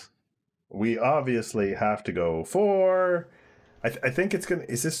questions, we obviously have to go for, I think it's going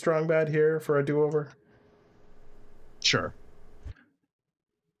to, is this Strong Bad here for a do-over? Sure.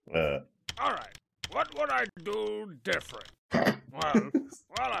 All right. What would I do different?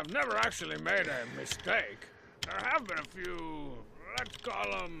 Well, I've never actually made a mistake. There have been a few, let's call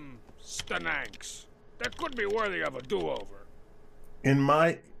them stananks, that could be worthy of a do-over. In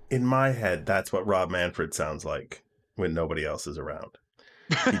my head, that's what Rob Manfred sounds like when nobody else is around.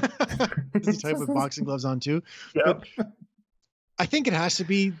 Does he type with boxing gloves on too? Yep. But I think it has to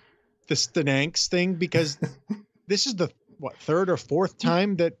be the stananks thing, because this is the third or fourth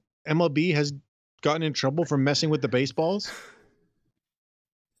time that MLB has gotten in trouble for messing with the baseballs?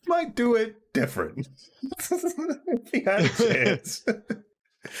 Might do it different if he had a chance.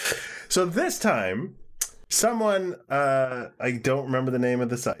 So this time, someone, I don't remember the name of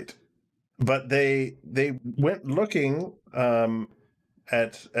the site, but they went looking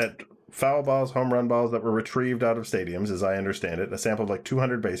at foul balls, home run balls that were retrieved out of stadiums, as I understand it, a sample of like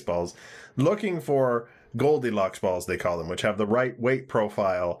 200 baseballs, looking for Goldilocks balls, they call them, which have the right weight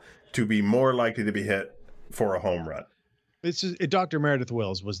profile to be more likely to be hit for a home run. It's just, Dr. Meredith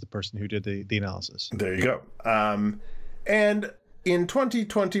Wills was the person who did the analysis. There you go. And in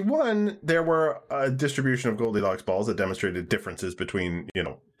 2021, there were a distribution of Goldilocks balls that demonstrated differences between,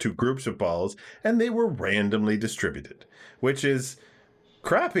 two groups of balls, and they were randomly distributed, which is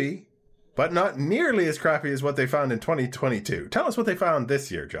crappy, but not nearly as crappy as what they found in 2022. Tell us what they found this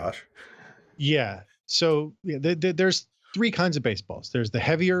year, Josh. Yeah. So there's three kinds of baseballs. There's the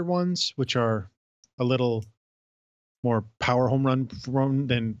heavier ones, which are a little more power home run prone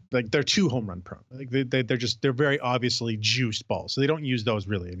than, like, they're too home run prone. Like they're very obviously juiced balls. So they don't use those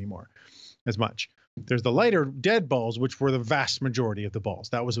really anymore as much. There's the lighter dead balls, which were the vast majority of the balls.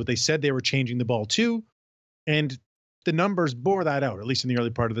 That was what they said they were changing the ball to. And the numbers bore that out, at least in the early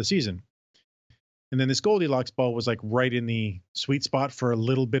part of the season. And then this Goldilocks ball was like right in the sweet spot for a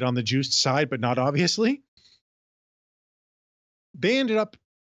little bit on the juiced side, but not obviously. They ended up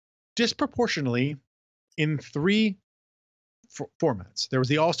disproportionately in three formats. There was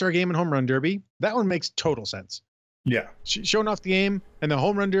the All-Star Game and Home Run Derby. That one makes total sense. Yeah. Showing off the game, and the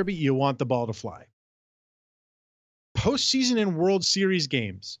Home Run Derby, you want the ball to fly. Postseason and World Series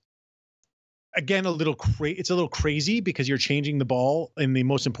games. Again, it's a little crazy because you're changing the ball in the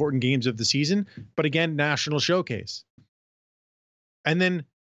most important games of the season, but again, national showcase. And then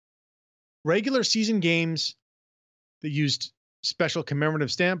regular season games that used special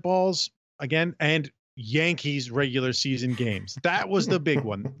commemorative stamp balls, again, and Yankees regular season games. That was the big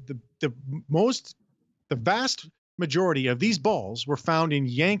one. The vast majority of these balls were found in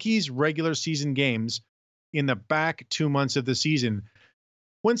Yankees regular season games in the back 2 months of the season,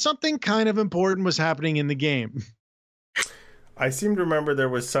 when something kind of important was happening in the game. I seem to remember there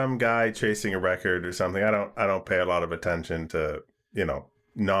was some guy chasing a record or something. I don't pay a lot of attention to,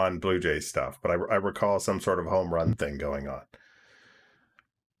 non-Blue Jays stuff, but I recall some sort of home run thing going on.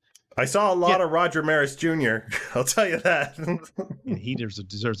 I saw a lot of Roger Maris Jr. I'll tell you that. And he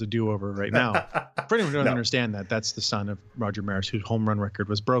deserves a do-over right now. For anyone who doesn't understand that, that's the son of Roger Maris, whose home run record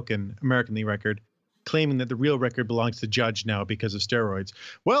was broken, American League record, claiming that the real record belongs to Judge now because of steroids.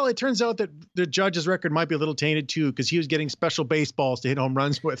 Well, it turns out that the Judge's record might be a little tainted too, because he was getting special baseballs to hit home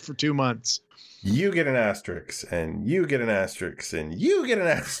runs with for 2 months. You get an asterisk, and you get an asterisk, and you get an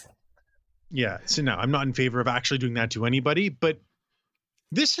asterisk. Yeah, so no, I'm not in favor of actually doing that to anybody, but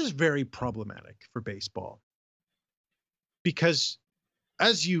this is very problematic for baseball. Because,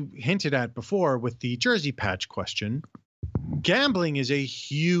 as you hinted at before with the jersey patch question, gambling is a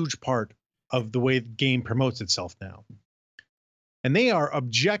huge part of the way the game promotes itself now. And they are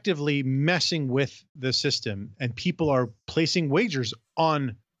objectively messing with the system, and people are placing wagers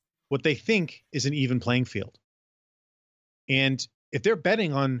on what they think is an even playing field. And if they're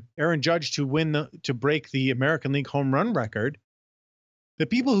betting on Aaron Judge to break the American League home run record, the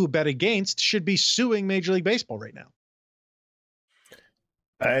people who bet against should be suing Major League Baseball right now.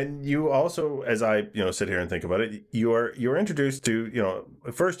 And you also, as I sit here and think about it, you're introduced to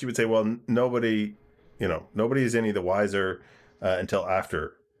at first you would say, well, nobody is any the wiser until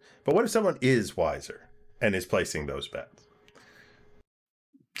after. But what if someone is wiser and is placing those bets?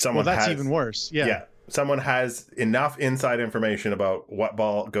 That's even worse. Yeah. Someone has enough inside information about what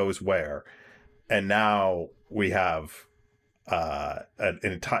ball goes where, and now we have an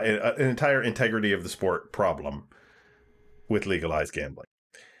entire integrity of the sport problem with legalized gambling.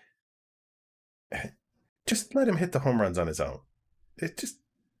 Just let him hit the home runs on his own. Just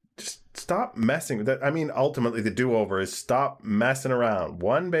stop messing with that. I mean, ultimately, the do-over is stop messing around.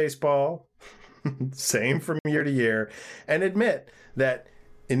 One baseball, same from year to year, and admit that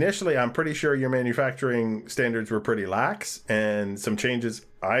initially, I'm pretty sure your manufacturing standards were pretty lax, and some changes,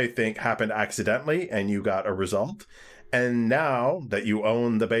 I think, happened accidentally, and you got a result. And now that you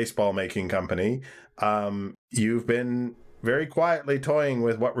own the baseball making company, you've been very quietly toying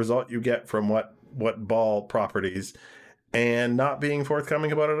with what result you get from what ball properties and not being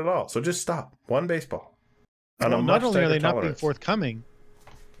forthcoming about it at all. So just stop. One baseball. Well, not only are they not being forthcoming,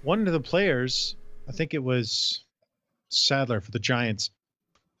 one of the players, I think it was Sadler for the Giants,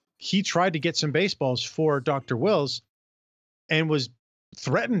 he tried to get some baseballs for Dr. Wills and was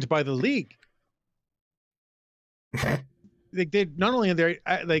threatened by the league. they not only are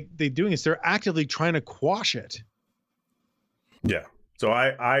they doing this, they're actively trying to quash it. Yeah. So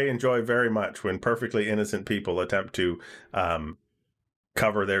I enjoy very much when perfectly innocent people attempt to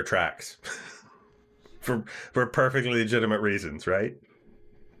cover their tracks for perfectly legitimate reasons, right?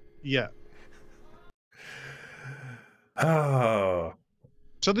 Yeah. Oh.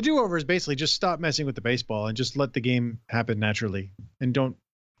 So the do-over is basically just stop messing with the baseball and just let the game happen naturally, and don't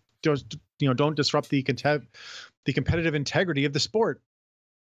disrupt the competitive integrity of the sport.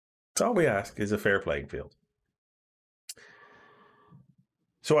 That's all we ask, is a fair playing field.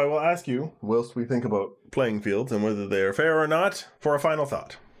 So I will ask you, whilst we think about playing fields and whether they are fair or not, for a final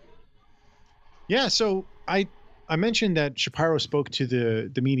thought. Yeah, so I mentioned that Shapiro spoke to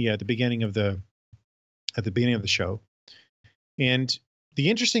the media at the beginning of the show, and the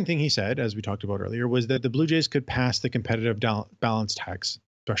interesting thing he said, as we talked about earlier, was that the Blue Jays could pass the competitive balance tax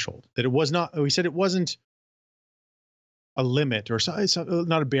threshold. That it was not. He said it wasn't a limit or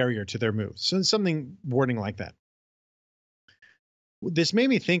not a barrier to their moves. So something wording like that. This made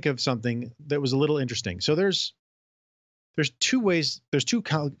me think of something that was a little interesting. So there's two ways. There's two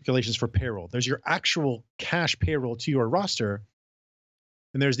calculations for payroll. There's your actual cash payroll to your roster,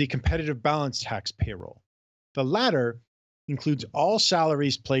 and there's the competitive balance tax payroll. The latter includes all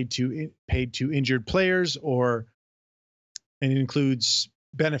salaries paid to injured players, and it includes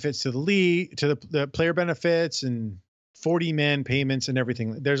benefits to the league, to the player benefits, and 40-man payments and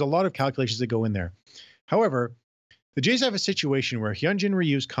everything. There's a lot of calculations that go in there. However, the Jays have a situation where Hyunjin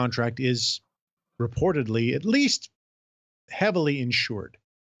Ryu's contract is reportedly at least heavily insured,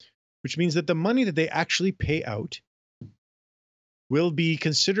 which means that the money that they actually pay out will be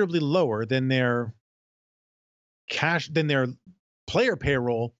considerably lower than their player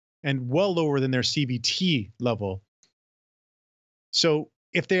payroll, and well lower than their CBT level. So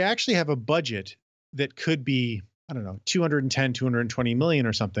if they actually have a budget that could be, I don't know, 210, 220 million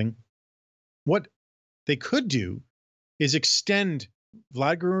or something, what they could do is extend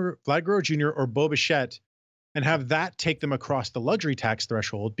Vlad Guerrero Jr. or Bo Bichette and have that take them across the luxury tax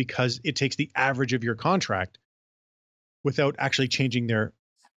threshold, because it takes the average of your contract without actually changing their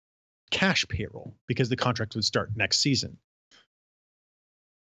cash payroll, because the contract would start next season.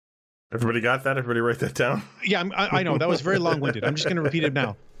 Everybody got that? Everybody write that down? Yeah, I know that was very long-winded. I'm just going to repeat it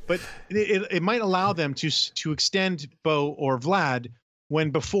now. But it might allow them to extend Bo or Vlad,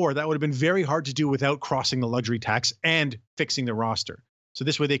 when before that would have been very hard to do without crossing the luxury tax and fixing the roster. So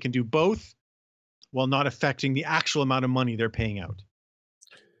this way they can do both while not affecting the actual amount of money they're paying out.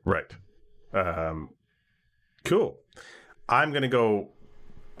 Right. Cool. I'm going to go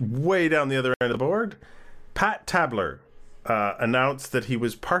way down the other end of the board. Pat Tabler announced that he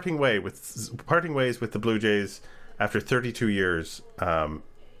was parting ways with the Blue Jays after 32 years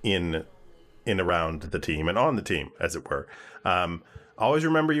in around the team and on the team, as it were. Always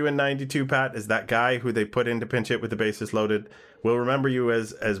remember you in 92, Pat, as that guy who they put in to pinch hit with the bases loaded. We'll remember you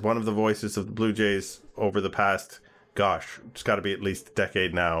as one of the voices of the Blue Jays over the past, it's got to be at least a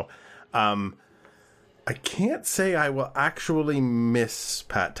decade now. I can't say I will actually miss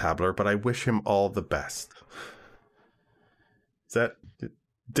Pat Tabler, but I wish him all the best. Is that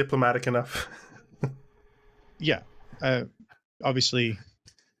diplomatic enough? Yeah. Obviously,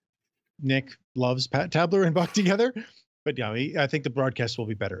 Nick loves Pat Tabler and Buck together. But yeah, I think the broadcast will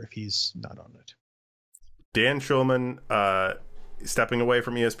be better if he's not on it. Dan Schulman stepping away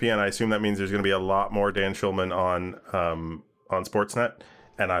from ESPN. I assume that means there's going to be a lot more Dan Schulman on Sportsnet,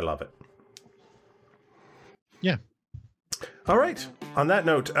 and I love it. Yeah. All right. On that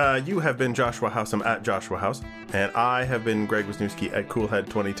note, you have been Joshua House. I'm at Joshua House. And I have been Greg Wisniewski at Coolhead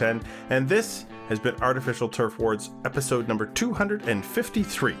 2010. And this has been Artificial Turf Wars, episode number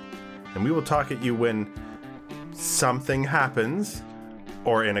 253. And we will talk at you when something happens,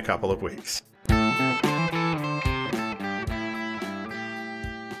 or in a couple of weeks.